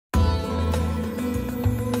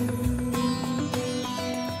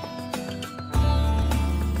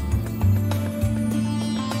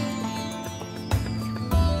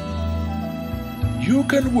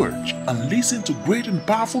can watch and listen to great and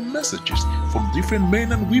powerful messages from different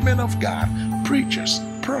men and women of God, preachers,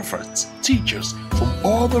 prophets, teachers from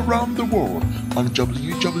all around the world on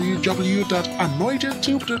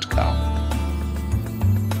www.anointedtube.com.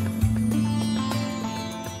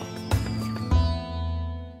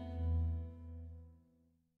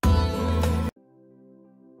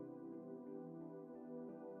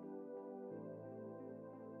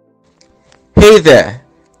 Hey there,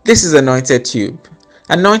 this is Anointed Tube.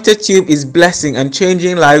 Anointed Tube is blessing and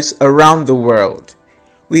changing lives around the world.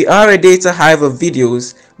 We are a data hive of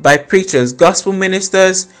videos by preachers, gospel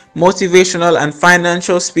ministers, motivational and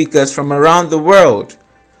financial speakers from around the world.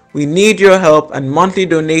 We need your help and monthly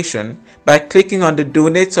donation by clicking on the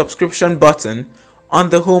donate subscription button on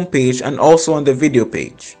the homepage and also on the video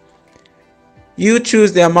page. You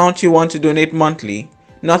choose the amount you want to donate monthly.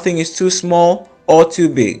 Nothing is too small or too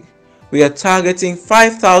big. We are targeting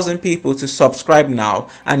 5,000 people to subscribe now,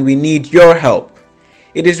 and we need your help.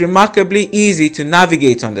 It is remarkably easy to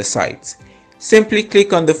navigate on the site. Simply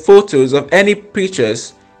click on the photos of any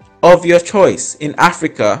preachers of your choice in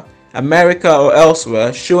Africa, America or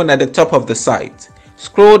elsewhere shown at the top of the site.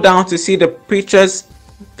 Scroll down to see the preachers'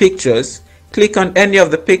 pictures. Click on any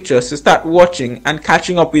of the pictures to start watching and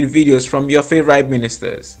catching up with videos from your favorite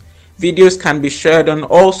ministers. Videos can be shared on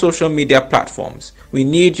all social media platforms. We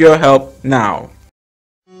need your help now.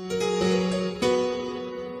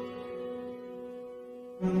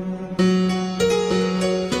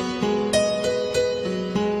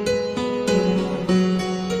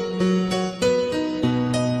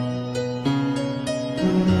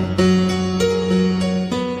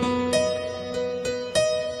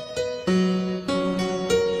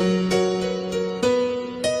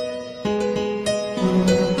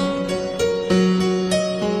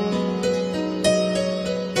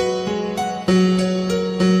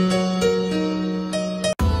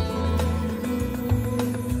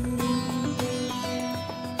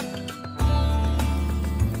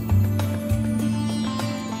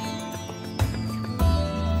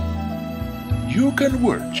 You can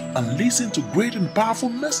watch and listen to great and powerful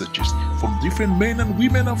messages from different men and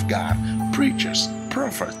women of God, preachers,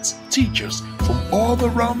 prophets, teachers from all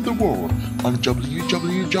around the world on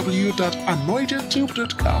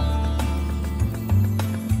www.anointedtube.com.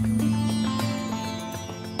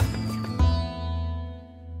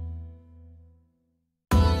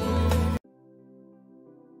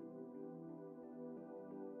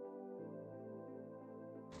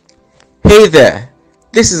 Hey there,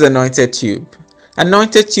 this is Anointed Tube.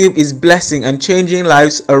 Anointed Tube is blessing and changing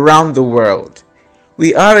lives around the world.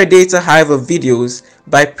 We are a data hive of videos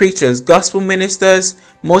by preachers, gospel ministers,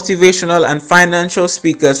 motivational and financial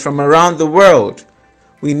speakers from around the world.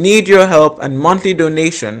 We need your help and monthly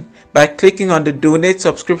donation by clicking on the donate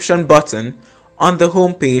subscription button on the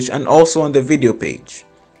homepage and also on the video page.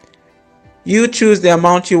 You choose the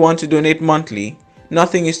amount you want to donate monthly.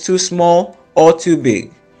 Nothing is too small or too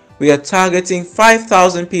big. We are targeting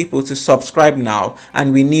 5,000 people to subscribe now,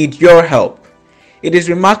 and we need your help. It is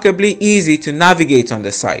remarkably easy to navigate on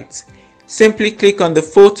the site. Simply click on the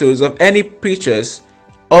photos of any preachers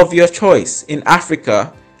of your choice in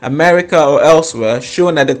Africa, America or elsewhere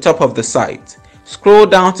shown at the top of the site. Scroll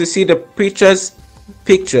down to see the preachers'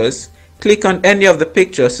 pictures. Click on any of the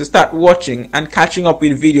pictures to start watching and catching up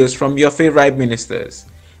with videos from your favorite ministers.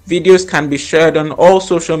 Videos can be shared on all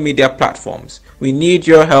social media platforms. We need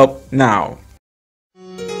your help now.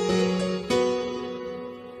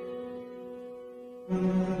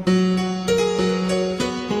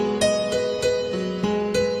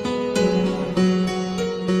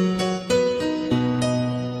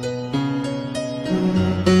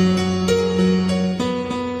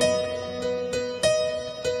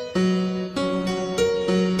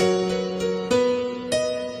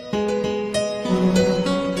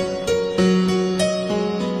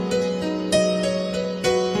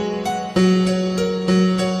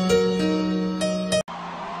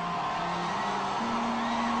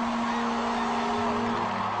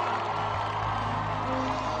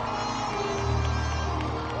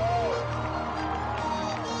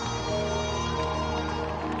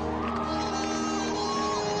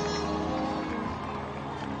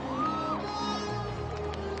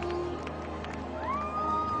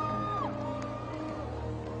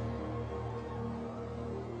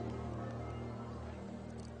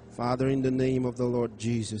 Father, in the name of the Lord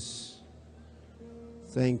Jesus,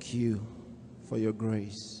 thank you for your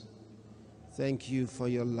grace. Thank you for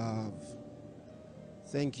your love.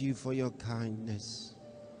 Thank you for your kindness.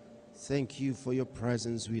 Thank you for your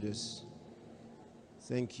presence with us.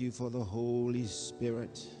 Thank you for the Holy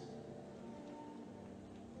Spirit.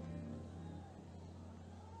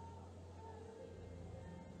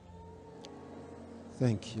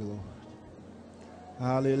 Thank you, Lord.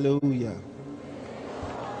 Hallelujah.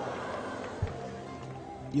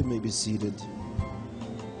 You may be seated.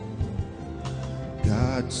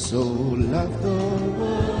 God so loved the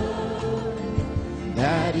world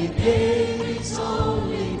that he gave his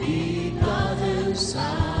only begotten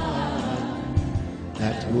Son,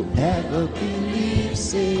 that whoever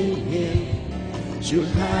believes in him should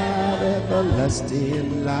have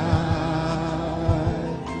everlasting life.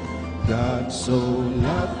 God so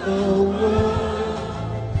loved the world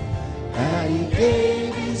that he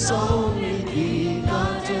gave his only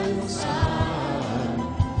begotten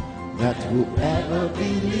Son, that whoever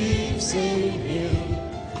believes in him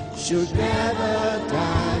should never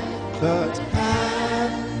die, but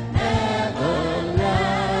have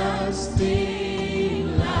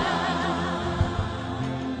everlasting life.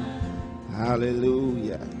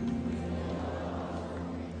 Hallelujah.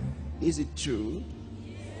 Is it true?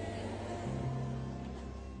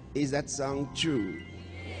 Is that song true?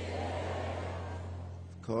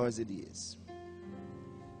 Of course it is.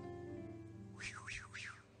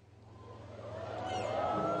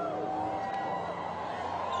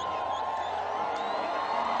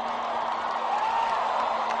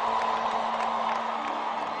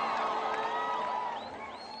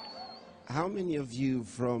 How many of you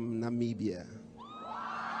from Namibia?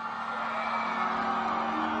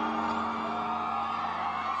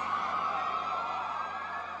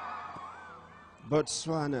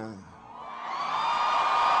 Botswana.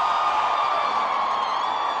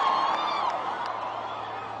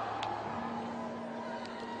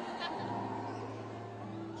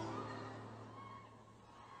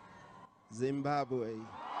 Zimbabwe.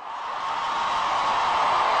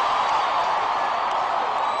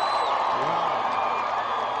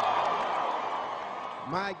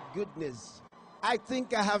 My goodness, I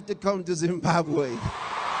think I have to come to Zimbabwe.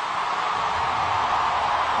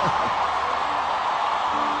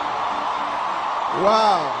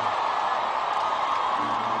 Wow.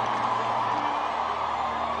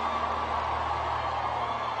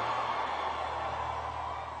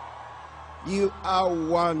 You are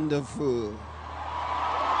wonderful.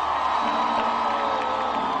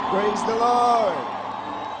 Praise the Lord.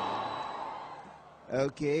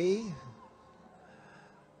 Okay.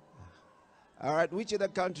 All right, which other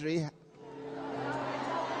country?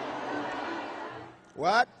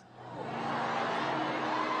 What?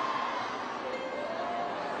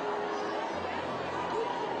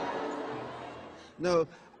 No,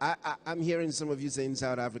 I'm hearing some of you saying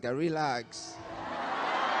South Africa. Relax.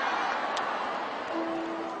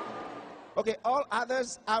 Okay, all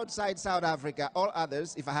others outside South Africa, all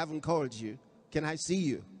others, if I haven't called you, can I see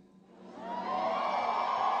you?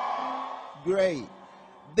 Great.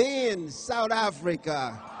 Then South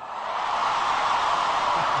Africa.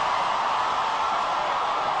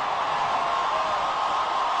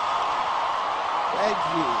 Thank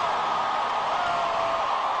you.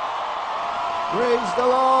 Praise the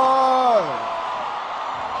Lord.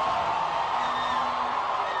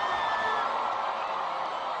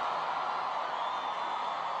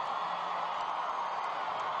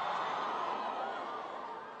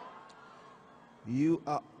 You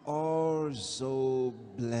are all so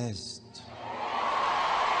blessed.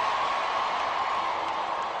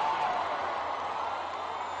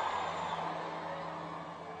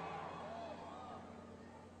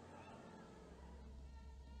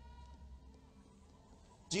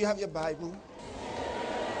 Do you have your Bible?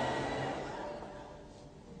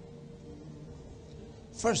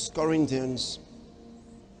 First Corinthians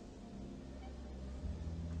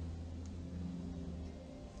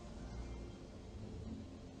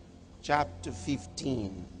chapter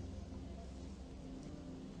 15.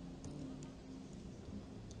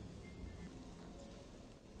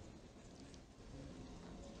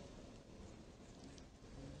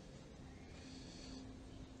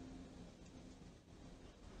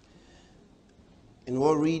 And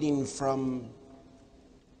we're reading from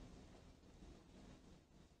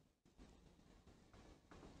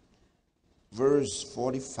verse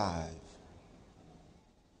 45.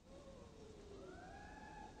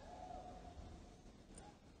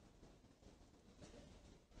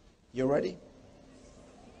 You ready?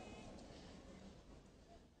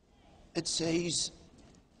 It says,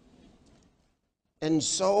 and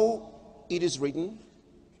so it is written,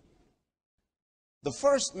 the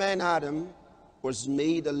first man Adam was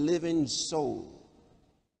made a living soul.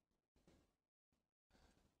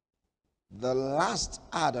 The last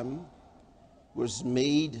Adam was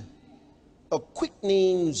made a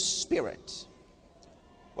quickening spirit.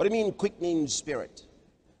 What do you mean quickening spirit?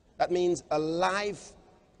 That means a life-giving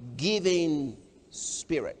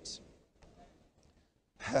spirit.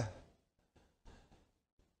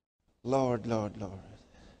 Lord, Lord, Lord.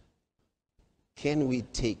 Can we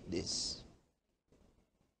take this?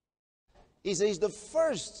 He says the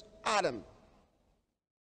first Adam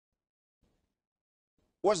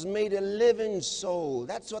was made a living soul.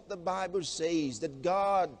 That's what the Bible says, that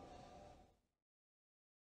God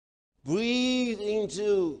breathed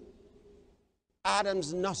into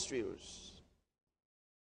Adam's nostrils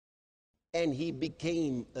and he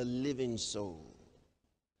became a living soul.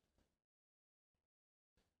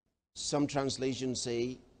 Some translations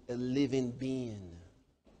say a living being.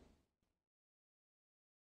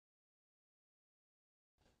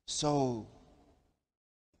 So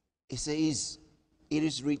it says, it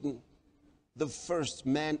is written, the first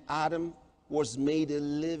man, Adam, was made a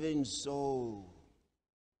living soul.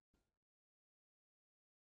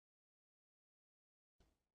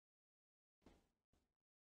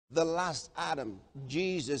 The last Adam,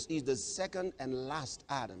 Jesus, is the second and last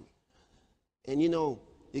Adam. And you know,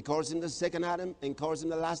 he calls him the second Adam and calls him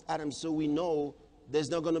the last Adam, so we know there's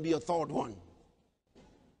not going to be a third one.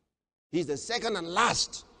 He's the second and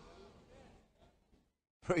last.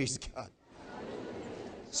 Praise God.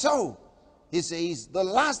 So, he says, the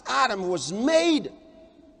last Adam was made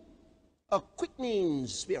a quickening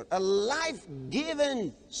spirit, a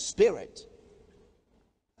life-giving spirit.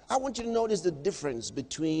 I want you to notice the difference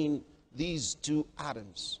between these two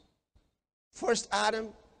Adams. First Adam,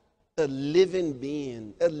 a living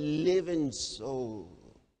being, a living soul.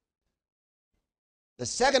 The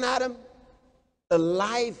second Adam, a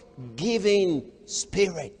life-giving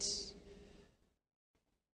spirit.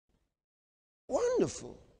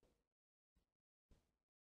 Wonderful.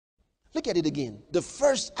 Look at it again. The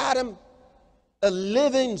first Adam, a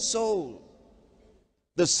living soul.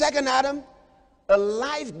 The second Adam, a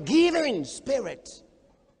life-giving spirit.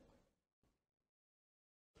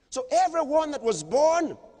 So everyone that was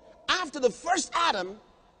born after the first Adam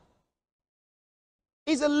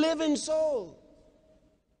is a living soul.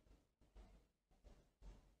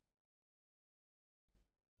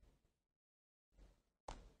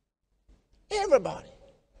 Everybody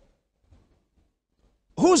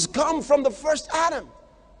who's come from the first Adam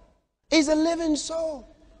is a living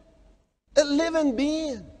soul, a living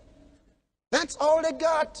being. That's all they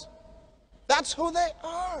got. That's who they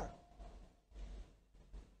are.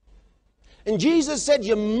 And Jesus said,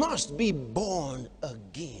 you must be born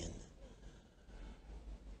again.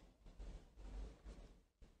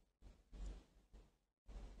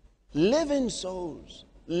 Living souls,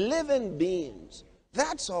 living beings.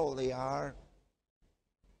 That's all they are.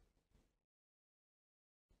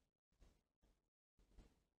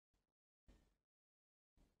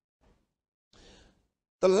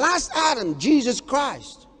 The last Adam, Jesus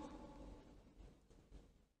Christ.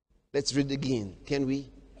 Let's read it again, can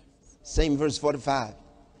we? Same verse 45.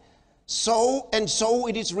 So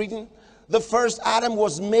it is written, the first Adam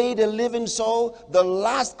was made a living soul. The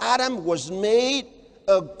last Adam was made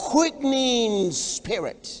a quickening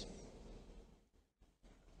spirit.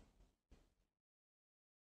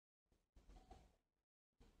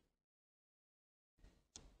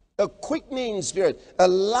 A quickening spirit, a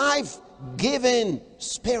life-giving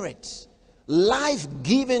spirit,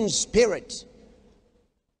 life-giving spirit.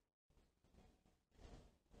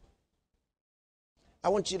 I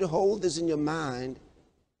want you to hold this in your mind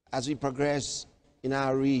as we progress in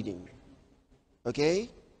our reading. Okay?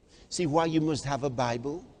 See why you must have a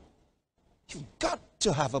Bible? You've got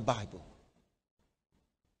to have a Bible.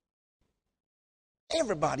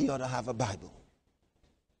 Everybody ought to have a Bible.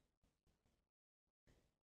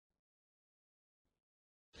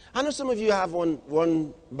 I know some of you have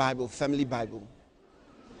one Bible, family Bible.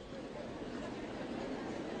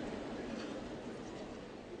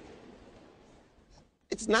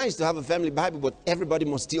 It's nice to have a family Bible, but everybody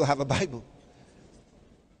must still have a Bible.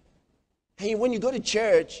 Hey, when you go to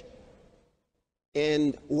church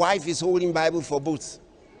and wife is holding Bible for both,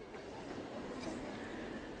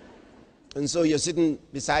 and so you're sitting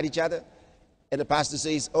beside each other, and the pastor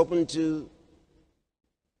says, open to,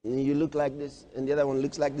 and you look like this, and the other one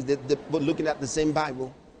looks like this, they're both looking at the same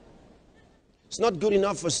Bible. It's not good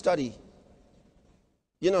enough for study.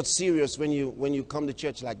 You're not serious when you come to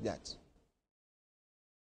church like that.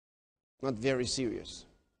 Not very serious.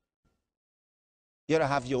 You ought to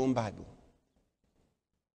have your own Bible.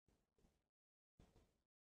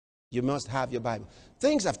 You must have your Bible.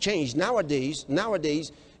 Things have changed. Nowadays,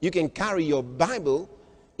 you can carry your Bible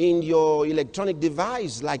in your electronic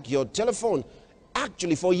device like your telephone.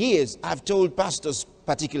 Actually, for years, I've told pastors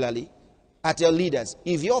particularly, I tell leaders,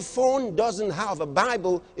 if your phone doesn't have a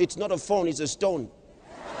Bible, it's not a phone, it's a stone.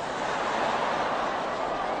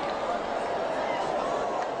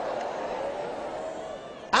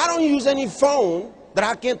 don't use any phone that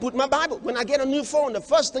I can't put my Bible. When I get a new phone, the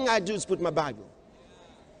first thing I do is put my Bible.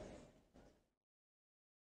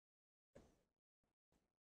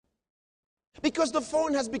 Because the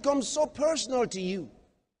phone has become so personal to you.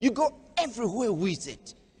 You go everywhere with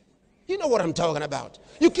it. You know what I'm talking about.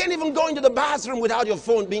 You can't even go into the bathroom without your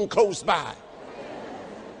phone being close by.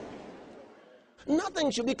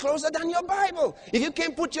 Nothing should be closer than your Bible. If you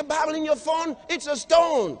can't put your Bible in your phone, it's a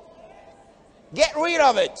stone. Get rid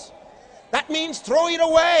of it. That means throw it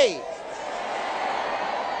away.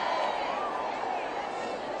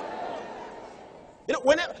 You know,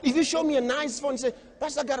 whenever, if you show me a nice phone, say,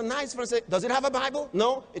 Pastor, I got a nice phone. I say, does it have a Bible?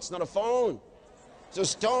 No, it's not a phone. It's a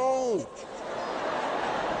stone.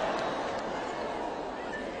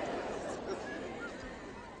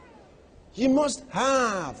 You must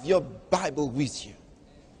have your Bible with you.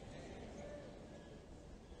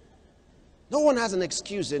 No one has an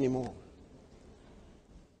excuse anymore.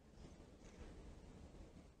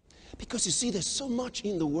 Because you see, there's so much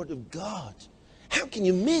in the Word of God. How can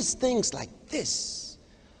you miss things like this?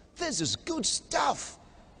 This is good stuff.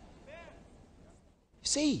 You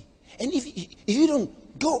see, and if you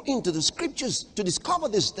don't go into the scriptures to discover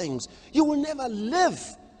these things, you will never live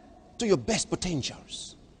to your best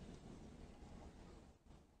potentials.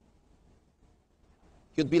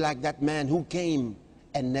 You'd be like that man who came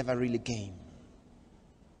and never really came.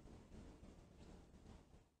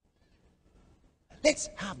 Let's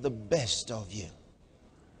have the best of you.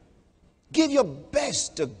 Give your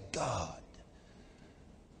best to God.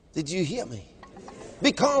 Did you hear me?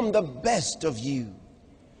 Become the best of you.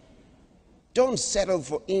 Don't settle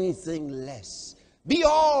for anything less. Be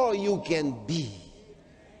all you can be.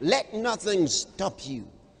 Let nothing stop you.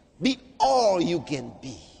 Be all you can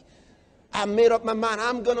be. I made up my mind.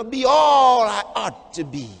 I'm going to be all I ought to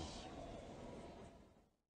be.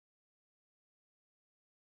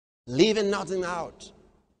 Leaving nothing out.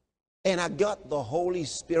 And I got the Holy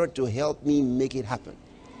Spirit to help me make it happen.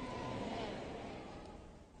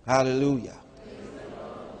 Hallelujah.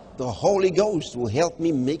 The Holy Ghost will help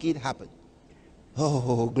me make it happen.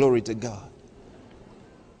 Oh, glory to God.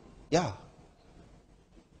 Yeah.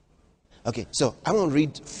 Okay, so I'm going to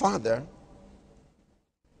read further.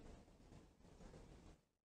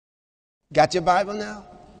 Got your Bible now?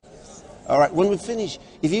 All right, when we finish,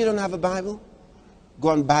 if you don't have a Bible,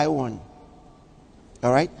 go and buy one.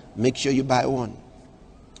 All right? Make sure you buy one.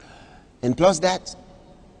 And plus that,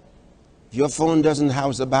 if your phone doesn't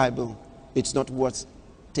house a Bible, it's not worth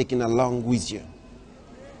taking along with you.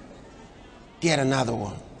 Get another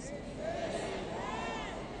one.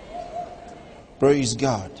 Praise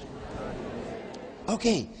God.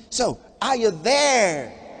 Okay, so are you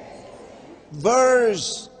there?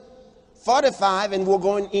 Verse 45, and we're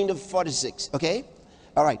going into 46, okay?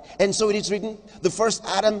 All right, and so it is written, the first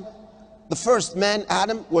man,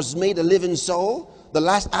 Adam, was made a living soul. The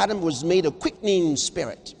last Adam was made a quickening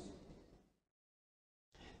spirit.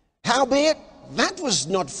 Howbeit, that was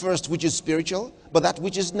not first which is spiritual, but that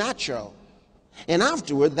which is natural. And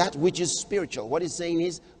afterward, that which is spiritual. What he's saying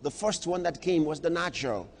is, the first one that came was the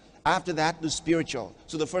natural. After that, the spiritual.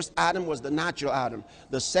 So the first Adam was the natural Adam.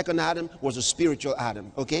 The second Adam was the spiritual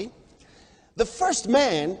Adam, okay? The first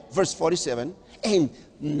man, verse 47, and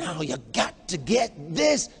now you got to get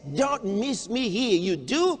this. Don't miss me here. You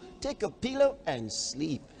do, take a pillow and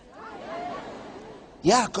sleep.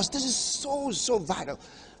 Yeah, because this is so vital.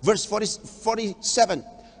 Verse 47,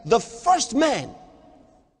 the first man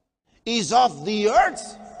is of the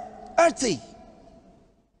earth, earthy.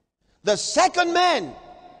 The second man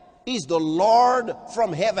is the Lord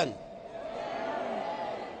from heaven.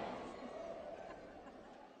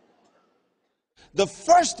 The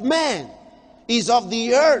first man is of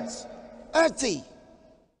the earth, earthy.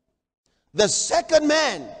 The second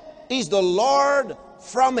man is the Lord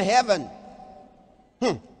from heaven.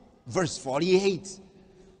 Verse 48.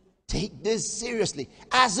 Take this seriously.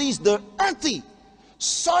 As is the earthy,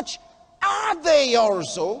 such are they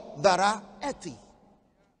also that are earthy.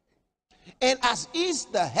 And as is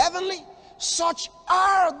the heavenly, such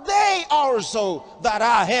are they also that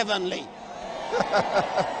are heavenly.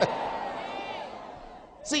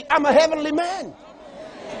 See, I'm a heavenly man.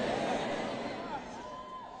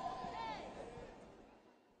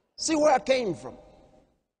 See where I came from.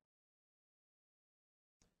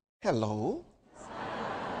 Hello?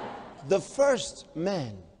 The first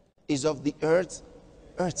man is of the earth,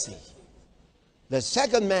 earthy. The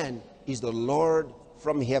second man is the Lord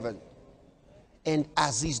from heaven. And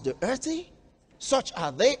as is the earthy, such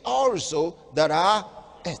are they also that are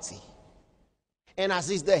earthy. And as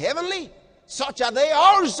is the heavenly, such are they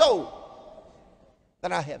also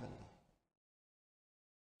that are heavenly.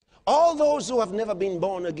 All those who have never been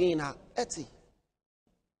born again are earthy.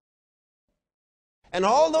 And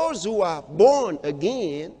all those who are born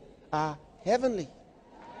again are heavenly.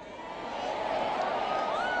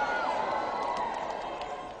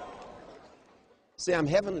 Say, I'm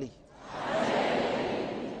heavenly.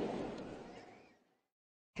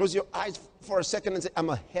 Close your eyes for a second and say, I'm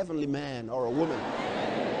a heavenly man or a woman.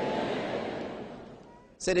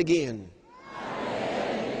 Say it again.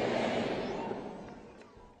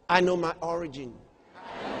 I know my origin.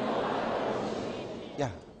 Yeah.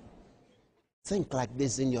 Think like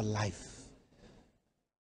this in your life.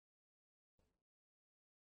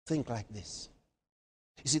 Think like this.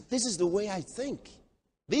 You see, this is the way I think.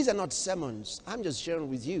 These are not sermons. I'm just sharing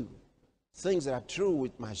with you things that are true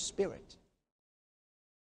with my spirit.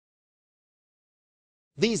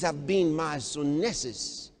 These have been my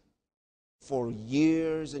sonesis for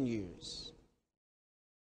years and years.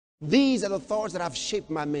 These are the thoughts that have shaped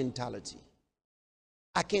my mentality.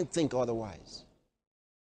 I can't think otherwise.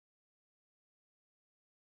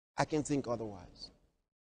 I can't think otherwise.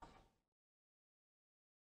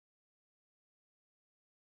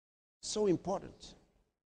 So important.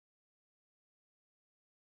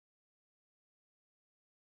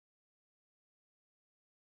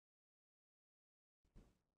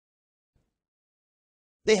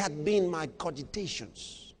 They had been my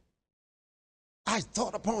cogitations. I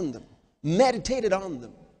thought upon them, meditated on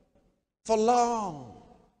them for long.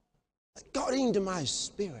 It got into my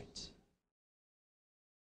spirit.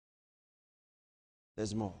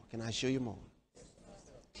 There's more. Can I show you more?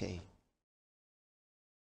 Okay.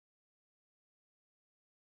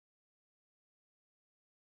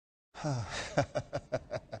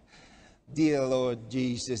 Dear Lord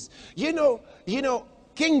Jesus. You know,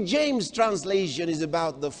 King James translation is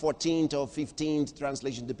about the 14th or 15th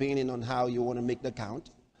translation, depending on how you want to make the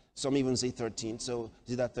count. Some even say 13th. So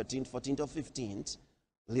is that 13th, 14th, or 15th?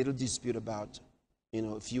 A little dispute about,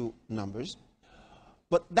 a few numbers.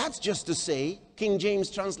 But that's just to say, King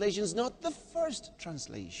James translation is not the first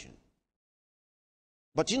translation.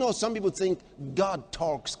 But some people think God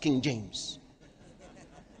talks King James.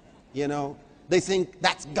 They think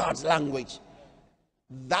that's God's language.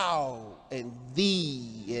 Thou and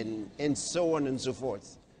thee and so on and so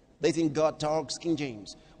forth. They think God talks King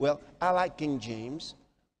James. Well, I like King James,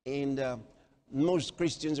 and most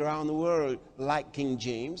Christians around the world like King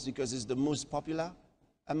James because it's the most popular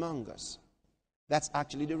among us. That's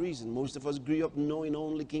actually the reason. Most of us grew up knowing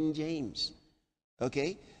only King James.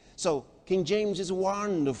 Okay? So, King James is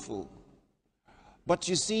wonderful. But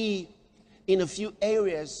you see, in a few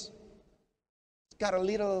areas, it's got a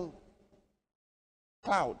little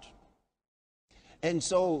cloud. And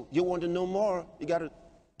so you want to know more, you got to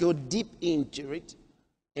go deep into it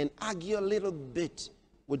and argue a little bit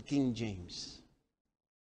with King James.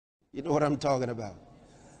 You know what I'm talking about?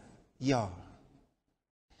 Yeah.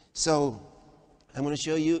 So I'm going to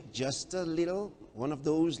show you just a little, one of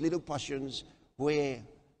those little portions where,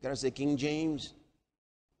 gotta say, King James,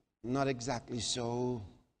 not exactly so.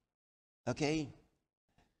 Okay?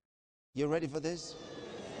 You ready for this?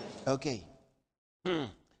 Okay.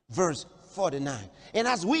 Verse 49. And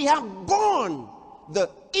as we have borne the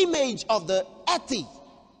image of the earthy,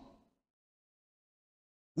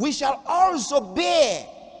 we shall also bear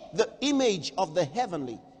the image of the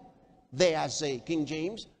heavenly. There I say, King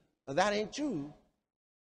James, that ain't true.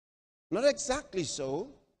 Not exactly so,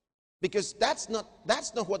 because that's not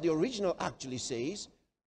what the original actually says.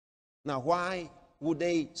 Now, why would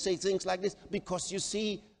they say things like this? Because you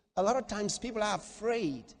see, a lot of times people are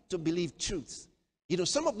afraid to believe truth.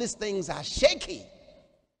 Some of these things are shaky.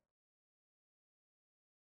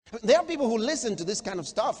 There are people who listen to this kind of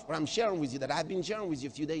stuff that I'm sharing with you, that I've been sharing with you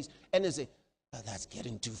a few days, and they say, oh, that's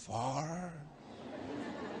getting too far.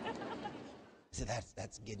 I say,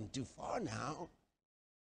 that's getting too far now.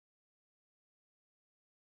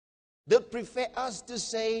 They'll prefer us to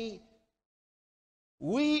say,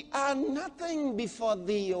 we are nothing before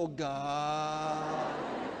thee, O God.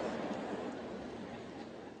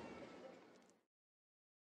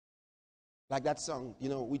 Like that song,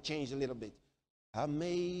 we changed a little bit.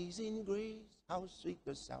 Amazing grace, how sweet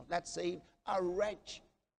the sound. That saved a wretch.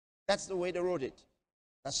 That's the way they wrote it.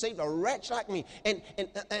 That saved a wretch like me. And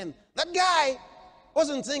that guy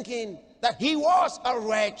wasn't thinking that he was a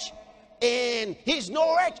wretch and he's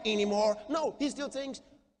no wretch anymore. No, he still thinks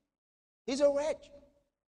he's a wretch.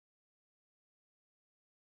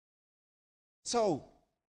 So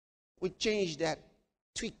we changed that,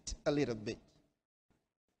 tweaked a little bit.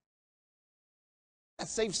 That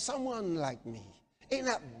saved someone like me. Ain't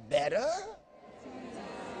that better?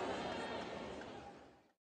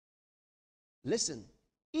 Listen,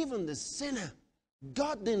 even the sinner,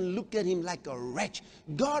 God didn't look at him like a wretch.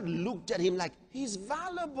 God looked at him like he's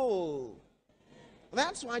valuable.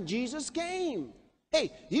 That's why Jesus came.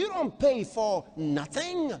 Hey, you don't pay for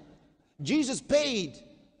nothing. Jesus paid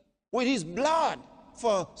with his blood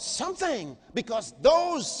for something, because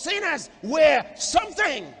those sinners were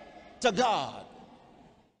something to God.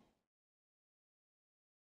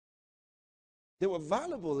 They were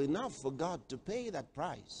valuable enough for God to pay that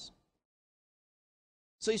price.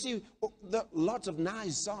 So you see, there are lots of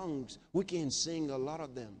nice songs. We can sing a lot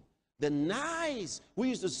of them. They're nice. We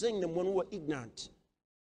used to sing them when we were ignorant.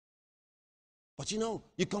 But you know,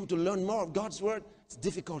 you come to learn more of God's word, it's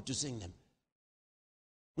difficult to sing them.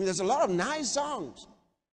 I mean, there's a lot of nice songs.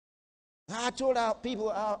 I told our people,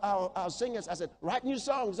 our singers, I said, write new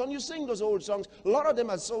songs. Don't you sing those old songs. A lot of them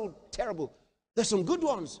are so terrible. There's some good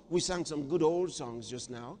ones. We sang some good old songs just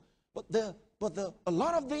now. But a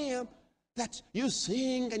lot of them that you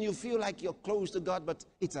sing and you feel like you're close to God, but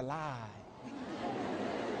it's a lie.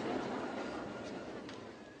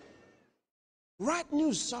 Write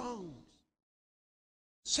new songs.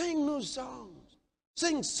 Sing new songs.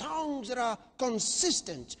 Sing songs that are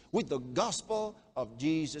consistent with the gospel of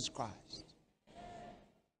Jesus Christ.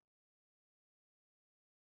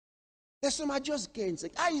 There's some I just can't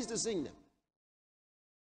sing. I used to sing them.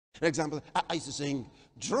 For example, I used to sing,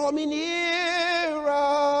 draw me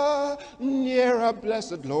nearer, nearer,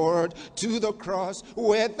 blessed Lord, to the cross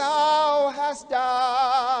where thou hast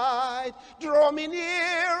died. Draw me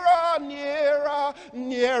nearer, nearer,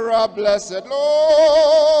 nearer, blessed Lord,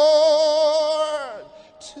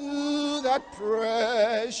 to that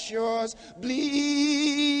precious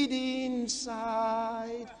bleeding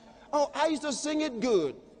side. Oh, I used to sing it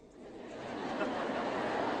good.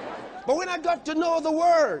 But when I got to know the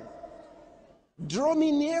word, draw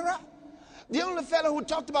me nearer, the only fellow who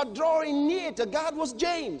talked about drawing near to God was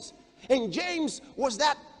James. And James was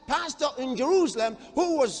that pastor in Jerusalem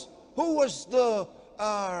who was the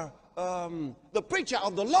preacher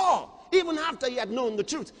of the law, even after he had known the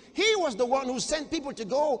truth. He was the one who sent people to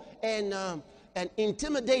go and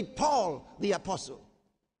intimidate Paul, the apostle.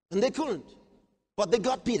 And they couldn't. But they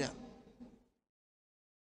got Peter.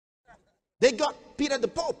 They got Peter the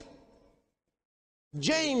Pope.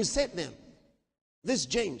 James sent them. This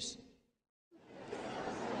James.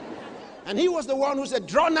 And he was the one who said,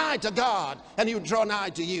 draw nigh to God, and he'll draw nigh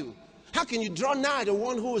to you. How can you draw nigh to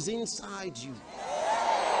one who is inside you?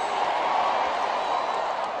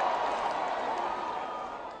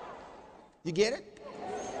 You get it?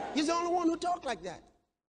 He's the only one who talked like that.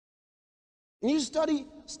 And you study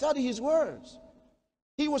his words.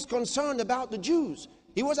 He was concerned about the Jews.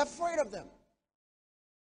 He was afraid of them.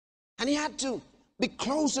 And he had to be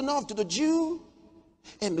close enough to the Jew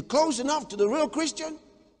and be close enough to the real Christian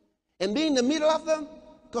and be in the middle of them,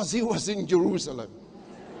 because he was in Jerusalem.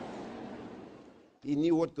 He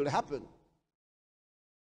knew what could happen.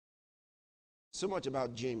 So much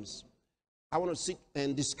about James. I want to sit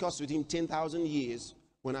and discuss with him 10,000 years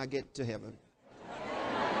when I get to heaven.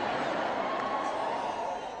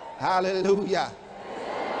 Hallelujah.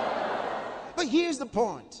 But here's the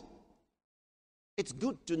point. It's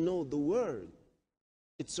good to know the word.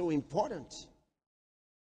 It's so important.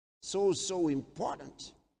 So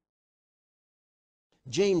important.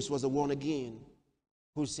 James was the one again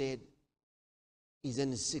who said, is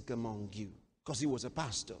any sick among you? Because he was a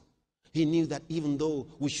pastor. He knew that even though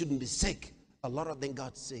we shouldn't be sick, a lot of them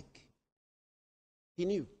got sick. He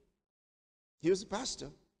knew. He was a pastor.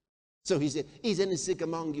 So he said, is any sick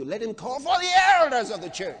among you? Let him call for the elders of the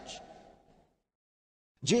church.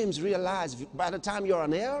 James realized by the time you're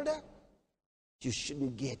an elder, you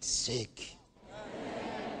shouldn't get sick.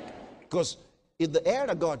 Because if the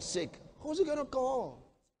elder got sick, who's he going to call?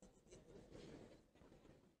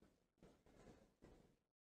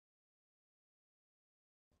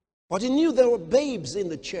 But he knew there were babes in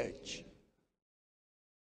the church.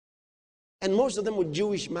 And most of them were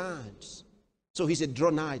Jewish minds. So he said, draw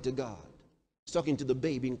nigh to God. He's talking to the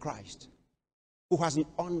babe in Christ who hasn't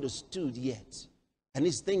understood yet. And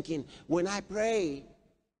he's thinking, when I pray,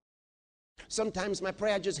 sometimes my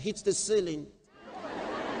prayer just hits the ceiling.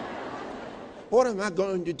 What am I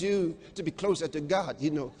going to do to be closer to God?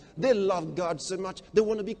 You know, they love God so much, they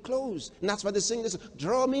want to be close. And that's why they sing this,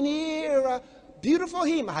 draw me nearer. Beautiful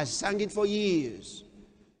hymn. I sang it for years.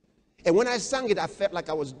 And when I sang it, I felt like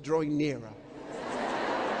I was drawing nearer.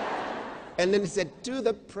 And then he said, to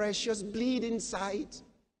the precious bleeding sight.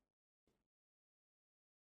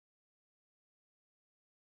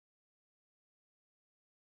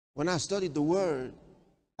 When I studied the word,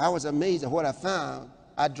 I was amazed at what I found.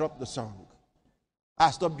 I dropped the song. I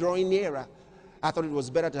stopped drawing nearer. I thought it was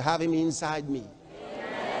better to have him inside me.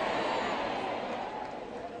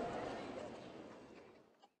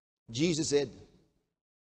 Jesus said,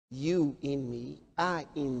 you in me, I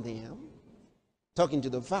in them, talking to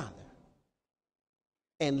the Father,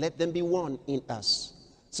 and let them be one in us.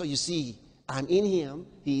 So you see, I'm in him,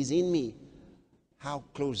 he is in me. How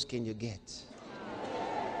close can you get?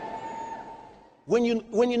 When you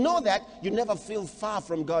know that, you never feel far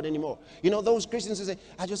from God anymore. You know those Christians who say,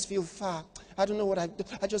 I just feel far. I don't know what I do.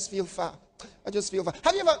 I just feel far. I just feel far.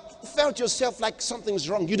 Have you ever felt yourself like something's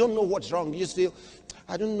wrong? You don't know what's wrong. You just feel,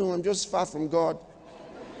 I don't know, I'm just far from God.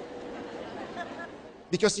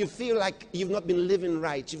 Because you feel like you've not been living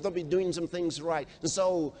right. You've not been doing some things right. And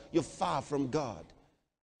so you're far from God.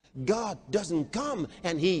 God doesn't come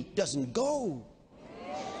and he doesn't go.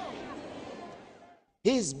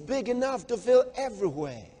 He's big enough to fill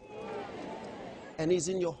everywhere. And he's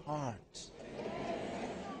in your heart.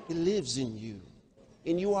 He lives in you.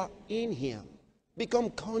 And you are in him. Become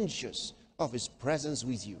conscious of his presence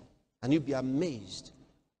with you. And you'll be amazed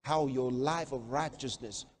how your life of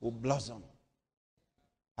righteousness will blossom.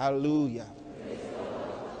 Hallelujah.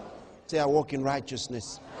 Say, I walk in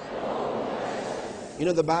righteousness. You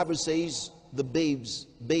know, the Bible says the babes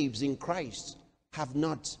in Christ have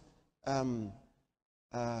not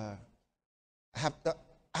are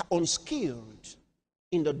unskilled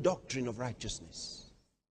in the doctrine of righteousness.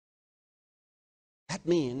 That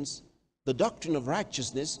means the doctrine of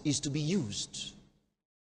righteousness is to be used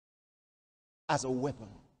as a weapon.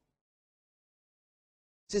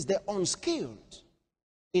 It says they're unskilled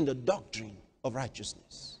in the doctrine of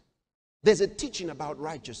righteousness. There's a teaching about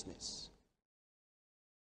righteousness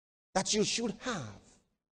that you should have,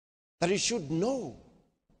 that you should know.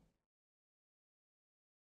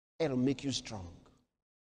 It'll make you strong.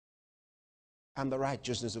 I'm the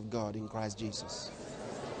righteousness of God in Christ Jesus.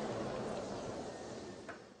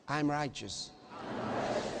 I'm righteous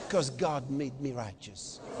because God made me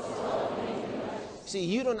righteous. See,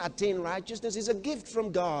 you don't attain righteousness. It's a gift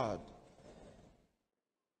from God.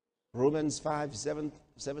 Romans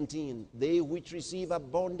 5:17. They which receive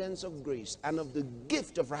abundance of grace and of the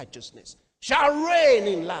gift of righteousness shall reign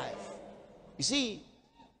in life. You see,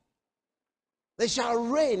 they shall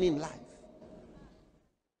reign in life.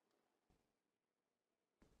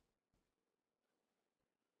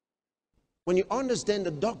 When you understand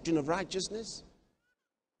the doctrine of righteousness,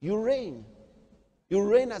 you reign. You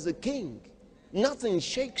reign as a king. Nothing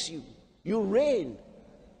shakes you. You reign.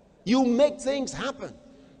 You make things happen.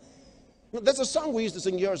 There's a song we used to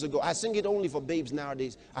sing years ago. I sing it only for babes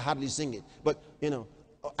nowadays. I hardly sing it. But, you know,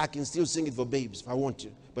 I can still sing it for babes if I want to.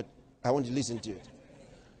 But I want you to listen to it.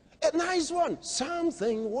 A nice one.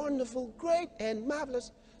 Something wonderful, great, and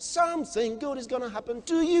marvelous. Something good is going to happen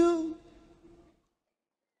to you.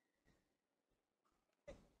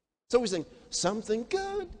 So we sing, something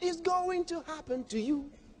good is going to happen to you.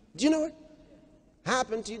 Do you know it?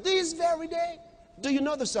 Happen to you this very day. Do you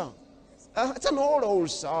know the song? It's an old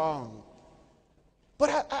song. But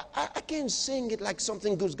I can't sing it like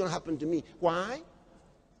something good is going to happen to me. Why?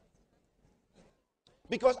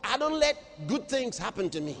 Because I don't let good things happen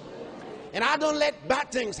to me. And I don't let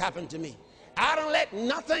bad things happen to me. I don't let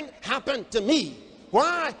nothing happen to me.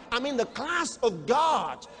 Why? I'm in the class of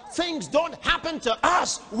God. Things don't happen to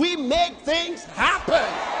us. We make things happen.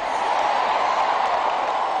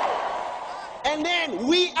 And then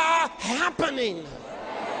we are happening.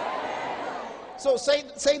 So say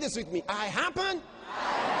this with me. I happen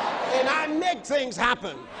and I make things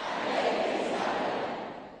happen.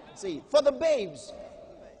 See, for the babes,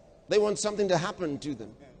 they want something to happen to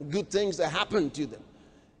them. Good things to happen to them.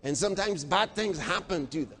 And sometimes bad things happen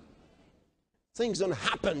to them. Things don't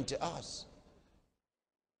happen to us.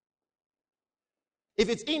 If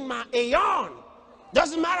it's in my aeon,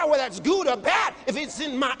 doesn't matter whether it's good or bad. If it's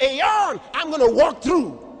in my aeon, I'm going to walk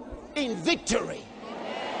through in victory.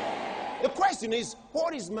 The question is,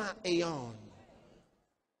 what is my aeon?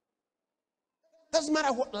 Doesn't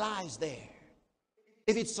matter what lies there.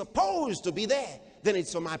 If it's supposed to be there, then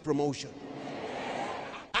it's for my promotion.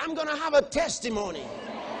 I'm going to have a testimony.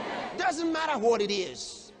 Doesn't matter what it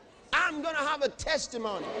is. I'm going to have a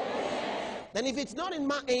testimony. Then if it's not in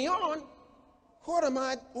my aeon, what am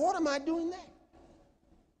I doing there?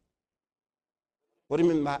 What do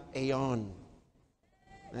you mean by aeon?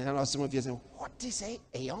 And I know some of you say, what did you say,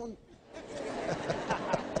 aeon?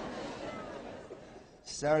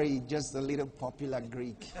 Sorry, just a little popular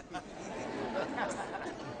Greek.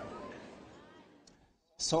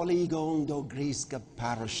 Soligon do griska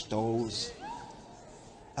parastos.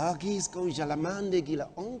 Agis go jalamande gila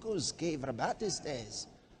onkos ke vrabatistes.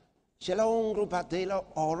 Shalom grupatelo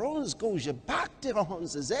orons goje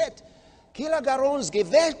bakterons zet. Kilagarons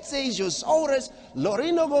gevetze jos ores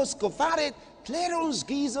lorinogos kofaret clerons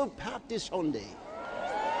gizo partishonde.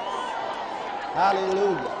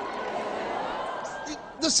 Hallelujah.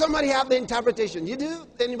 Does somebody have the interpretation? You do?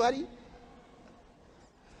 Anybody?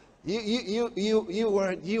 You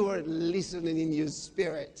were listening in your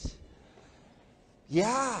spirit.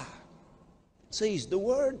 Yeah. Says the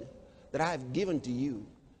word that I've given to you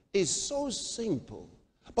is so simple,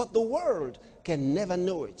 but the world can never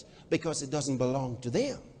know it because it doesn't belong to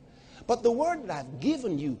them. But the word that I've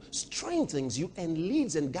given you strengthens you and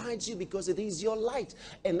leads and guides you because it is your light.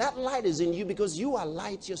 And that light is in you because you are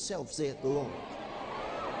light yourself, saith the Lord.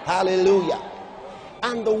 Hallelujah.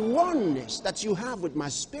 And the oneness that you have with my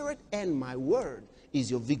spirit and my word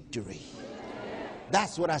is your victory.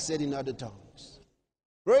 That's what I said in other tongues.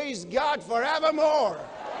 Praise God forevermore.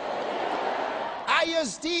 Are you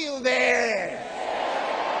still there?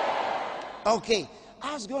 Okay,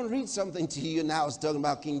 I was going to read something to you now. I was talking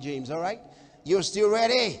about King James, all right? You're still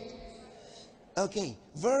ready? Okay,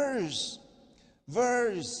 verse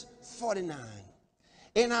 49.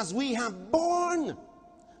 And as we have borne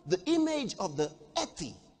the image of the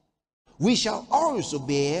earthy, we shall also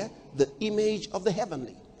bear the image of the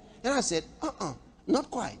heavenly. And I said,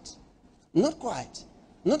 not quite. Not quite.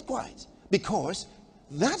 Not quite. Because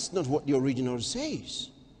that's not what the original says.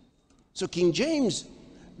 So King James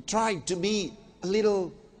tried to be a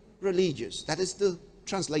little religious. That is the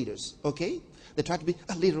translators, okay? They try to be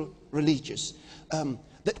a little religious.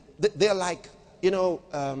 They're like,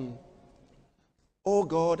 oh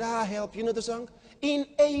God, I help. You know the song? In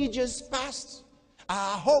ages past,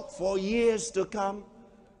 I hope for years to come.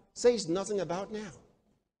 Says nothing about now.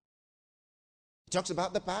 It talks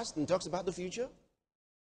about the past and talks about the future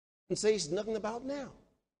and says nothing about now.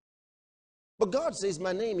 But God says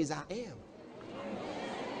my name is I am.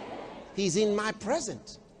 He's in my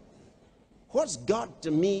present. What's God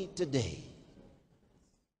to me today?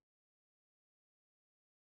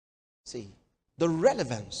 See, the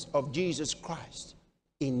relevance of Jesus Christ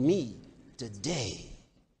in me today.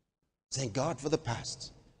 Thank God for the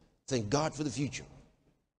past. Thank God for the future.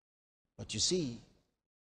 But you see,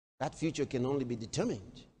 that future can only be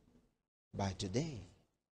determined by today.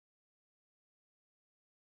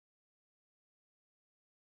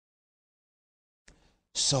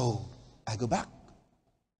 So I go back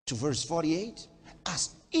to verse 48.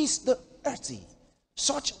 As is the earthy,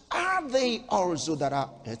 such are they also that are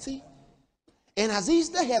earthy. And as is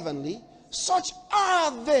the heavenly, such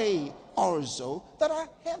are they also that are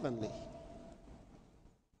heavenly.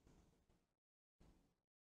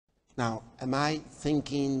 Now, am I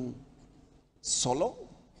thinking solo?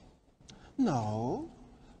 No.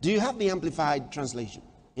 Do you have the Amplified translation?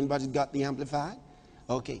 Anybody got the Amplified?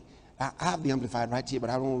 Okay. I have the Amplified right here, but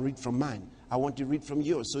I don't want to read from mine. I want to read from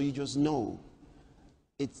yours so you just know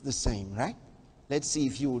it's the same, right? Let's see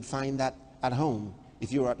if you would find that at home.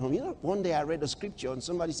 If you're at home. You know, one day I read a scripture and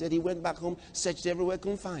somebody said he went back home, searched everywhere,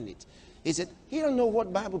 couldn't find it. He said, he don't know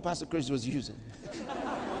what Bible Pastor Chris was using.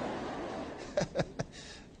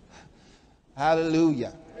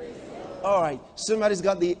 Hallelujah. All right. Somebody's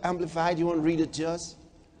got the Amplified. You want to read it to us?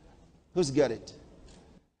 Who's got it?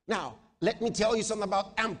 Now, let me tell you something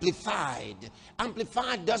about amplified.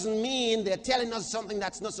 Amplified doesn't mean they're telling us something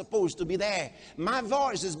that's not supposed to be there. My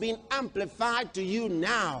voice is being amplified to you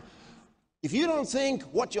now. If you don't think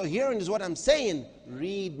what you're hearing is what I'm saying,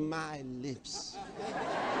 read my lips.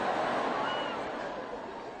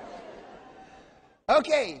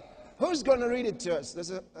 Okay, who's going to read it to us?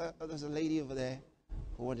 There's a lady over there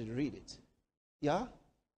who wanted to read it. Yeah?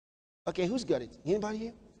 Okay, who's got it? Anybody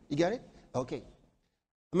here? You got it? Okay.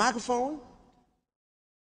 A microphone?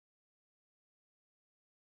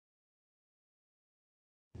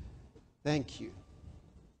 Thank you.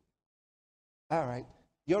 All right.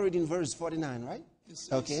 You're reading verse 49, right? Yes,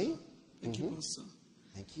 okay. Yes, thank you, Pastor.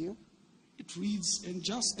 Thank you. It reads, and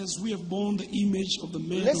just as we have borne the image of the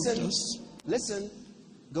man of dust. Listen.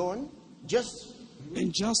 Go on.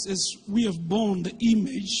 And just as we have borne the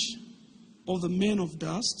image of the man of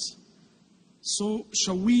dust, so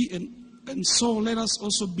shall we, and so let us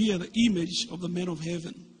also bear the image of the man of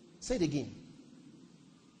heaven. Say it again.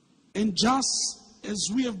 And just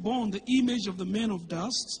as we have borne the image of the man of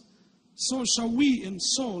dust, so shall we, and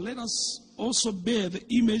so let us also bear the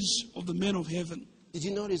image of the man of heaven. Did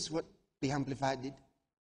you notice what the Amplified did?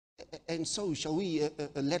 And so shall we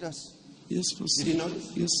let us. Yes, Pastor. Did you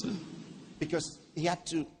notice? Yes, sir. Because he had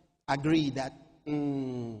to agree that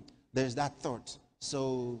there's that thought.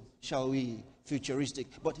 So shall we, futuristic.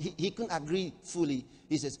 But he couldn't agree fully.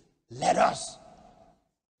 He says, let us.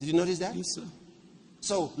 Did you notice that? Yes, sir.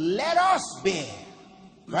 So let us bear,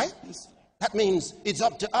 right? Yes. That means it's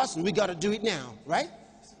up to us and we got to do it now, right?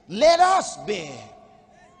 Let us bear.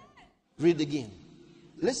 Read it again.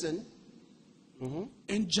 Listen.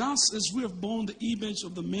 And just as we have borne the image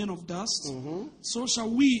of the man of dust, so shall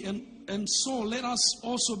we, and so let us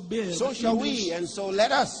also bear. So shall we, and so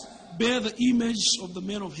let us bear the image of the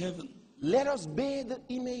man of heaven. Let us bear the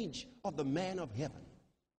image of the man of heaven.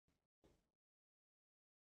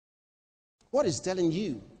 What it's telling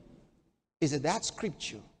you is that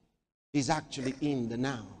scripture is actually in the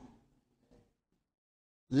now.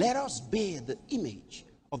 Let us bear the image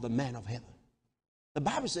of the man of heaven. The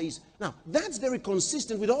Bible says, now that's very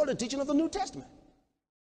consistent with all the teaching of the New Testament.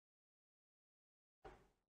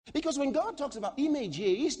 Because when God talks about image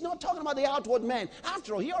here, he's not talking about the outward man.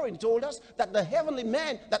 After all, he already told us that the heavenly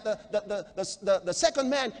man, that the second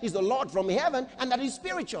man is the Lord from heaven, and that he's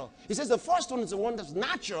spiritual. He says the first one is the one that's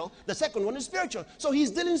natural, the second one is spiritual. So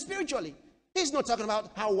he's dealing spiritually. He's not talking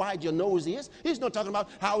about how wide your nose is. He's not talking about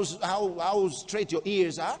how straight your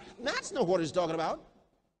ears are. That's not what he's talking about.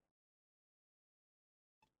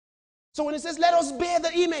 So when he says, let us bear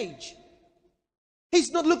the image,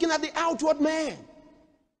 he's not looking at the outward man.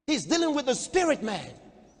 He's dealing with the spirit man.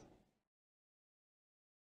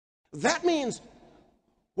 That means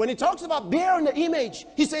when he talks about bearing the image,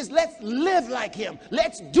 he says, let's live like him.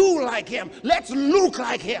 Let's do like him. Let's look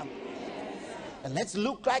like him. And let's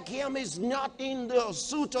look like him is not in the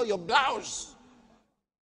suit or your blouse.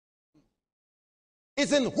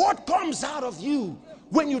 It's in what comes out of you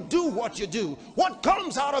when you do what you do. What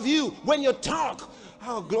comes out of you when you talk.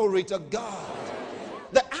 Oh, glory to God.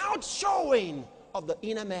 The outshowing of the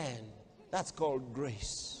inner man. That's called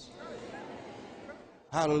grace.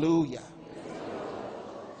 Hallelujah.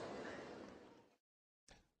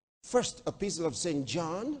 First epistle of St.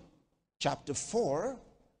 John, chapter 4,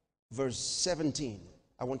 verse 17.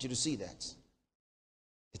 I want you to see that.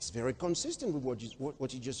 It's very consistent with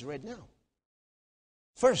what you just read now.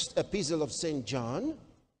 First epistle of St. John,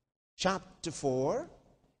 chapter 4,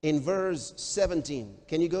 in verse 17.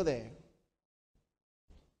 Can you go there?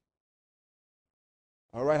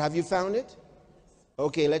 All right, have you found it?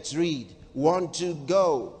 Okay, let's read. 1, 2,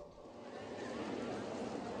 go.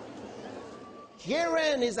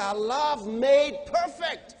 Herein is our love made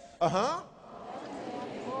perfect.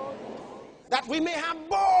 That we may have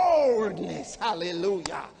boldness.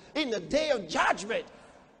 Hallelujah. In the day of judgment.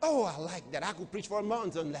 Oh, I like that. I could preach for a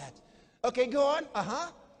month on that. Okay, go on.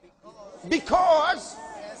 Because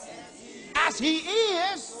as he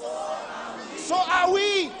is, so are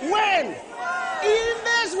we. When? In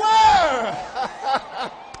this world.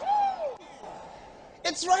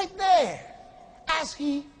 It's right there. As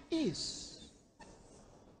he is,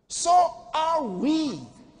 so are we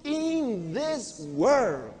in this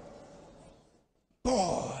world.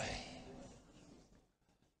 Boy.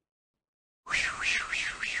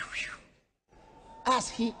 As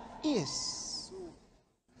he is.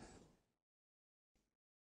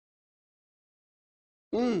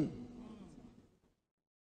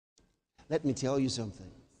 Let me tell you something.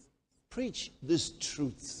 Preach this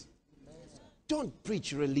truth. Don't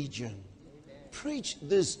preach religion. Preach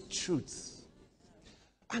this truth.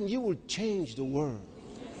 And you will change the world.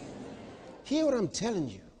 Hear what I'm telling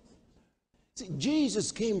you. See,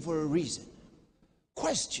 Jesus came for a reason.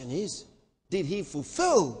 Question is, did he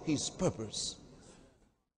fulfill his purpose?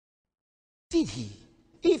 Did he?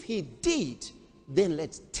 If he did, then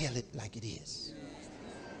let's tell it like it is.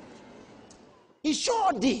 He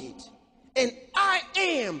sure did. And I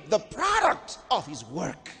am the product of his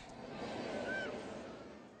work.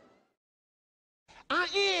 I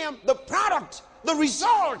am the product, the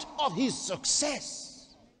result of his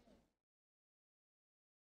success.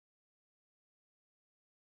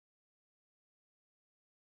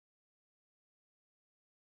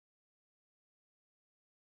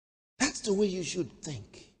 That's the way you should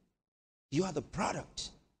think. You are the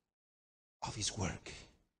product of his work.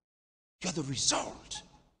 You are the result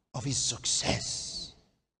of his success.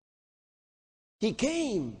 He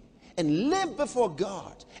came and lived before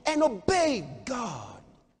God and obeyed God.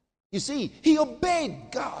 You see, he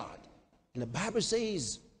obeyed God. And the Bible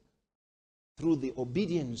says, through the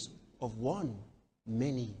obedience of one,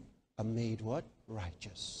 many are made what?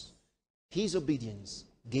 Righteous. His obedience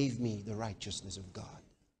gave me the righteousness of God.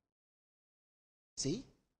 See?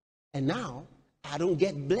 And now, I don't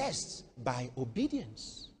get blessed by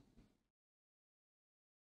obedience.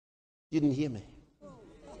 You didn't hear me.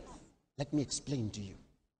 Let me explain to you.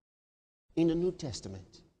 In the New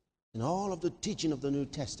Testament, in all of the teaching of the New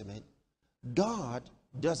Testament, God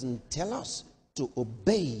doesn't tell us to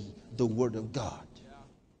obey the Word of God.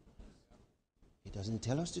 doesn't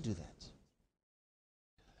tell us to do that.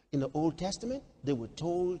 In the Old Testament, they were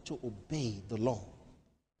told to obey the law.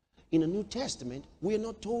 In the New Testament, we are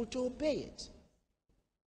not told to obey it.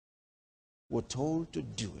 We're told to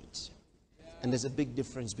do it. And there's a big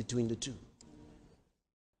difference between the two.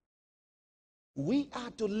 We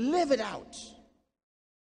are to live it out.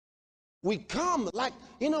 We come like,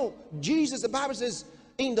 Jesus, the Bible says,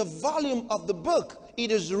 in the volume of the book,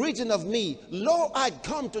 it is written of me, lo, I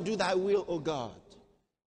come to do thy will, O God.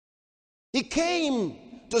 He came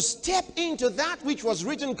to step into that which was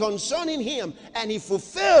written concerning him, and he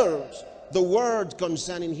fulfilled the word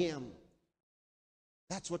concerning him.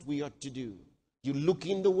 That's what we ought to do. You look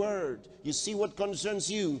in the word, you see what concerns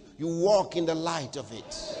you, you walk in the light of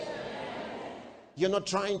it. You're not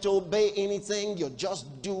trying to obey anything, you're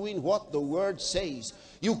just doing what the word says.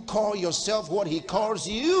 You call yourself what he calls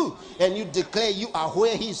you, and you declare you are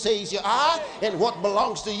where he says you are, and what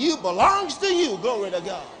belongs to you belongs to you. Glory to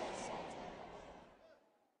God.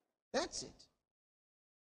 That's it.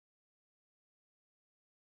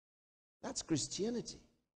 That's Christianity.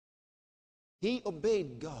 He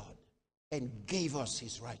obeyed God and gave us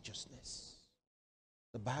his righteousness.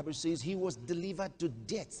 The Bible says he was delivered to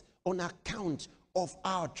death on account of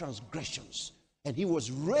our transgressions, and he was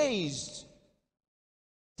raised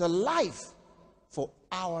to life for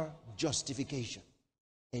our justification.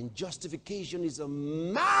 And justification is a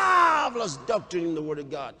marvelous doctrine in the Word of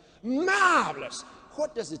God. Marvelous.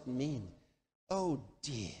 What does it mean? Oh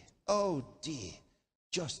dear,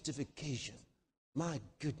 justification. My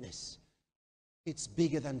goodness, it's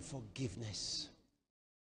bigger than forgiveness.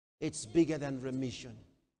 It's bigger than remission.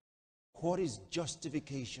 What is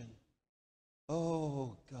justification?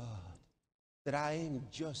 Oh God, that I am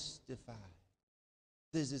justified.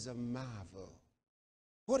 This is a marvel.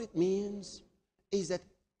 What it means is that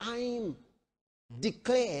I'm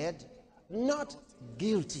declared not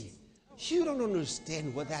guilty. You don't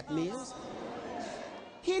understand what that means.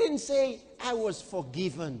 He didn't say I was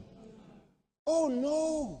forgiven. Oh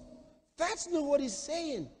no, that's not what he's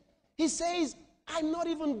saying. He says I'm not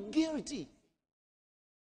even guilty.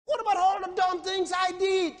 What about all the dumb things I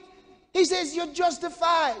did? He says you're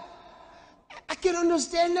justified. I can't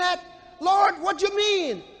understand that. Lord, what do you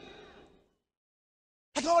mean?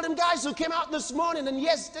 I told them guys who came out this morning and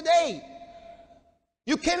yesterday,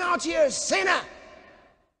 you came out here a sinner,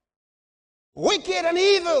 wicked and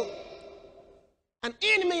evil, an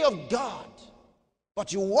enemy of God,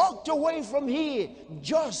 but you walked away from here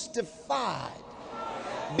justified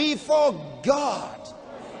before God.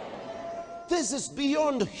 This is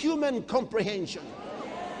beyond human comprehension.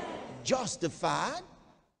 Justified.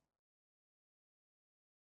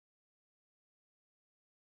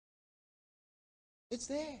 It's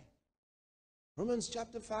there. Romans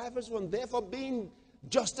chapter 5 verse 1. Therefore, being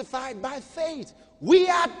justified by faith, we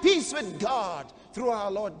are at peace with God through our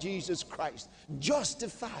Lord Jesus Christ.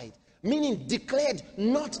 Justified, meaning declared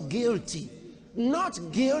not guilty. Not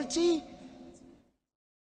guilty.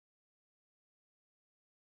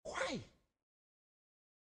 Why?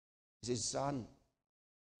 He says, son,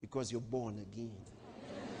 because you're born again.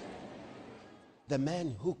 The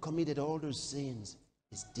man who committed all those sins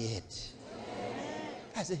is dead.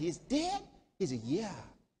 I said, he's dead? He said, yeah,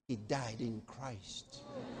 he died in Christ.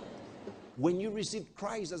 When you received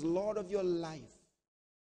Christ as Lord of your life,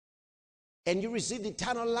 and you received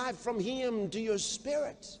eternal life from him to your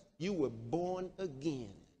spirit, you were born again.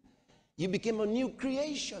 You became a new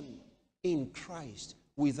creation in Christ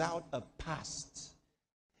without a past.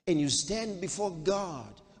 And you stand before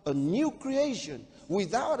God, a new creation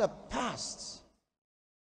without a past.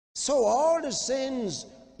 So all the sins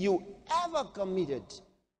you ever committed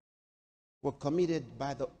were committed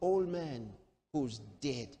by the old man who's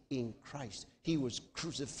dead in Christ. He was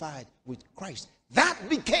crucified with Christ. That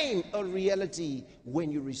became a reality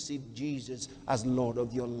when you received Jesus as Lord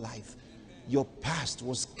of your life. Your past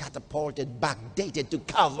was catapulted, backdated to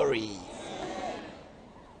Calvary.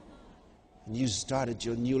 And you started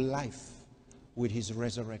your new life with his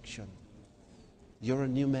resurrection. You're a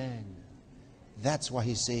new man. That's why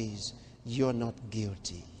he says, you're not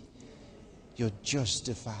guilty. You're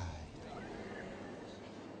justified.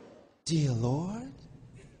 Dear Lord,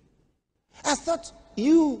 I thought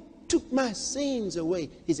you took my sins away.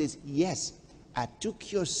 He says, yes, I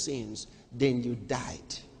took your sins, then you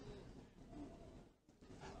died.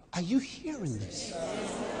 Are you hearing this?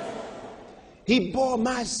 He bore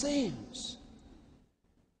my sins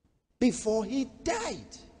before he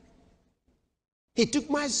died. He took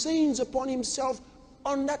my sins upon himself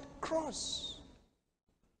on that cross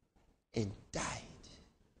and died.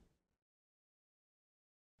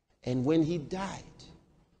 And when he died,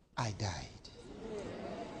 I died.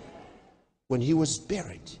 When he was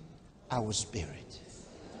buried, I was buried.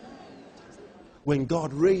 When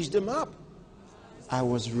God raised him up, I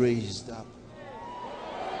was raised up.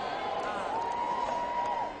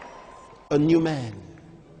 A new man,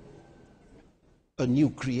 a new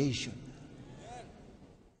creation.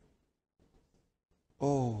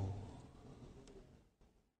 Oh,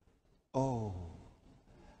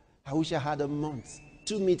 I wish I had a month,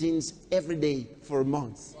 2 meetings every day for a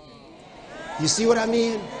month. You see what I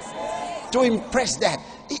mean? To impress that.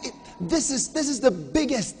 This is the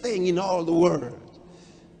biggest thing in all the world.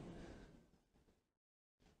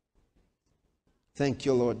 Thank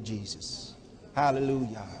you, Lord Jesus.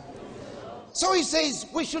 Hallelujah. So he says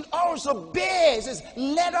we should also bear, he says,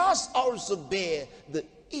 let us also bear the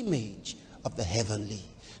image of the heavenly.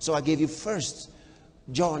 So I gave you 1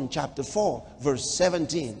 John chapter 4, verse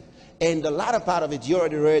 17. And the latter part of it, you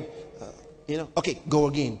already read, Okay, go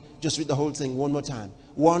again. Just read the whole thing one more time.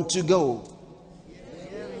 1, 2, go.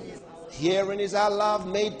 Herein is our love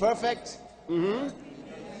made perfect.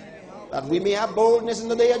 That we may have boldness in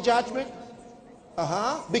the day of judgment.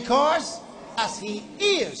 Because as he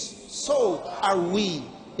is, so are we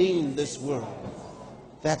in this world.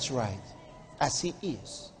 That's right. As he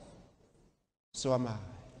is, so am I.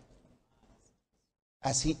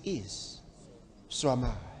 As he is, so am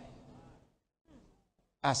I.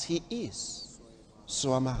 As he is,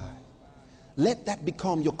 so am I. Let that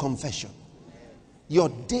become your confession, your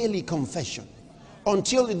daily confession,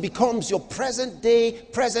 until it becomes your present day,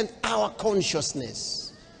 present hour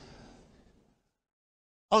consciousness.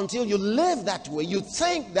 Until you live that way, you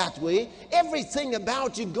think that way, everything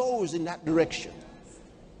about you goes in that direction.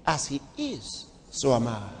 As he is, so am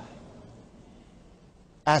I.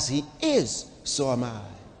 As he is, so am I.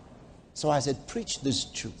 So I said, preach this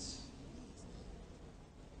truth.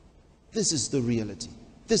 This is the reality.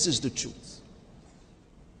 This is the truth.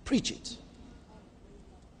 Preach it.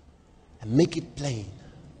 And make it plain.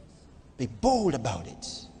 Be bold about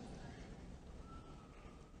it.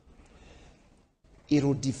 It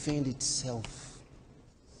will defend itself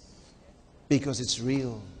because it's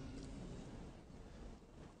real.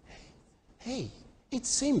 Hey, it's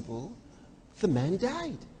simple. The man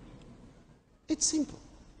died. It's simple.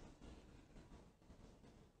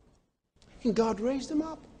 And God raised him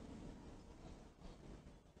up.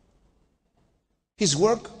 His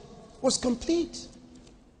work was complete.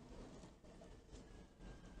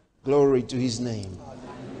 Glory to his name.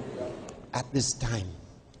 At this time,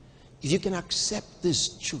 if you can accept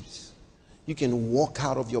this truth, you can walk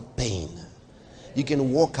out of your pain. You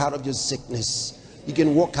can walk out of your sickness. You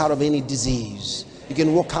can walk out of any disease. You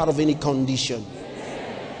can walk out of any condition.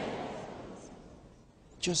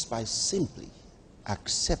 Just by simply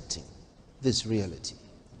accepting this reality.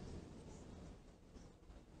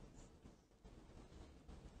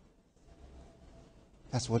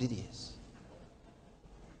 That's what it is.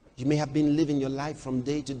 You may have been living your life from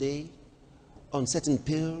day to day on certain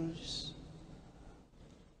pills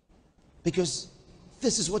because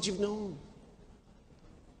this is what you've known.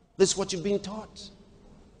 This is what you've been taught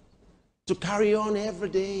to carry on every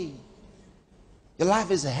day. Your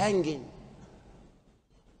life is hanging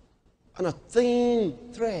on a thin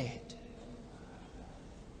thread.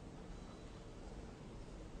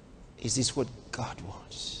 Is this what God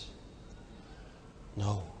wants?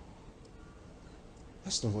 No.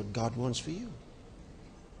 That's not what God wants for you.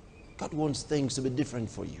 God wants things to be different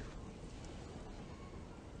for you.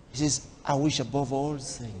 He says, I wish above all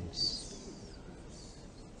things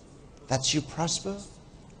that you prosper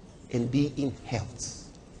and be in health,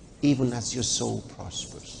 even as your soul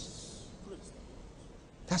prospers.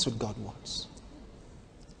 That's what God wants.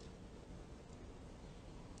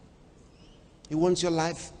 He wants your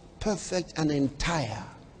life perfect and entire,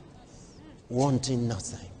 wanting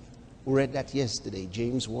nothing. We read that yesterday,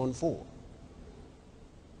 James 1:4.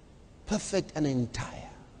 Perfect and entire.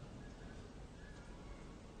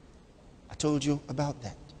 I told you about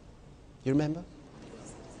that. You remember?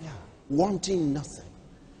 Yeah. Wanting nothing.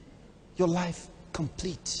 Your life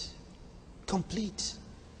complete. Complete.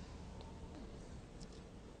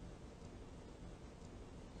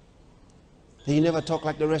 And you never talk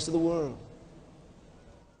like the rest of the world.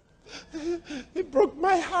 It broke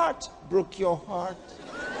my heart. Broke your heart.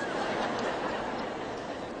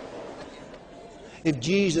 If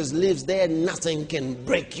Jesus lives there, nothing can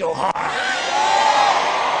break your heart.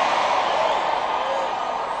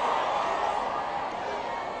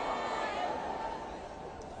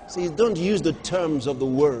 See, don't use the terms of the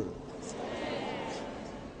world.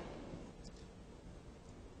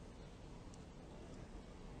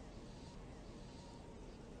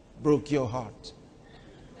 Broke your heart.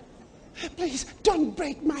 Please don't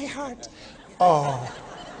break my heart. Oh,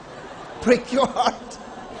 break your heart.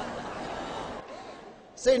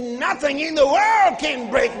 Say, nothing in the world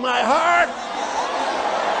can break my heart.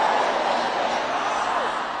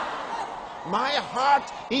 My heart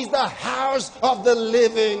is the house of the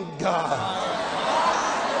living God.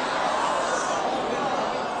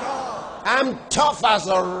 I'm tough as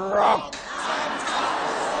a rock.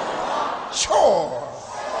 Sure.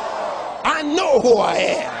 I know who I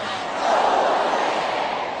am.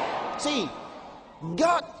 See,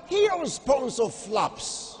 God, He don't sponsor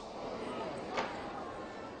flops.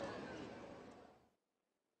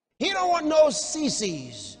 He don't want no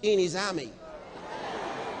CCs in His army.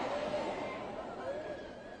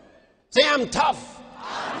 Say, I'm tough.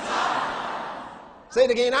 I'm tough. Say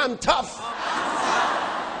it again, I'm tough.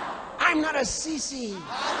 I'm not a CC.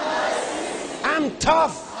 I'm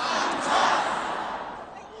tough.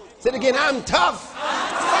 Say it again, I'm tough.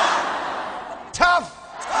 Tough.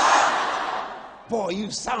 Boy, you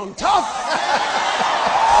sound tough.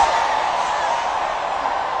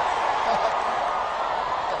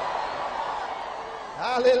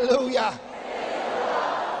 Hallelujah.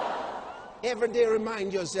 Every day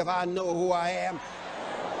remind yourself, I know who I am.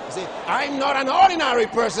 See, I'm not an ordinary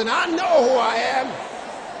person. I know who I am.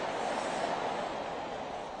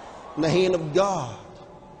 And the hand of God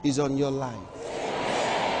is on your life.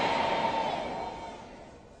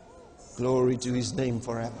 Glory to His name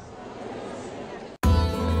forever.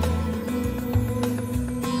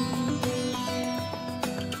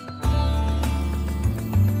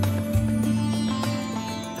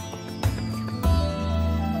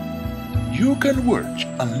 You can watch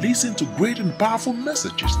and listen to great and powerful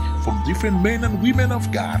messages from different men and women of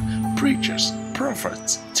God, preachers,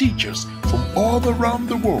 prophets, teachers from all around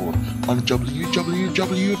the world on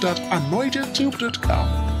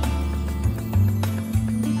www.anointedtube.com.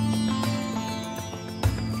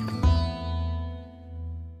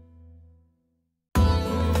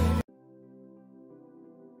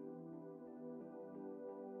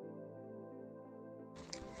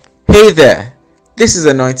 Hey there, this is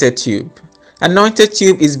Anointed Tube. Anointed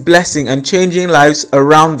Tube is blessing and changing lives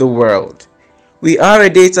around the world. We are a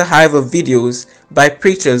data hive of videos by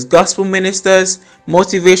preachers, gospel ministers,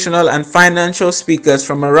 motivational and financial speakers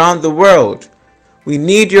from around the world. We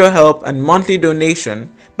need your help and monthly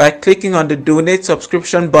donation by clicking on the donate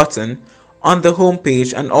subscription button on the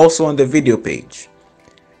homepage and also on the video page.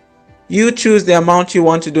 You choose the amount you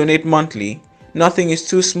want to donate monthly. Nothing is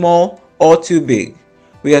too small or too big.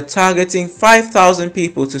 We are targeting 5,000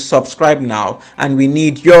 people to subscribe now, and we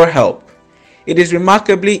need your help. It is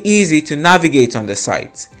remarkably easy to navigate on the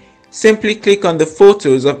site. Simply click on the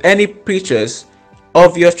photos of any preachers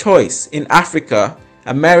of your choice in Africa,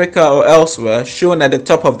 America or elsewhere shown at the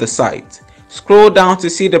top of the site. Scroll down to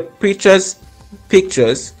see the preachers'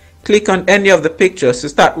 pictures. Click on any of the pictures to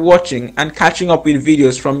start watching and catching up with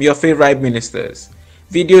videos from your favorite ministers.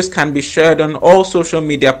 Videos can be shared on all social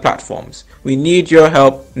media platforms. We need your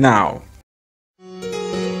help now.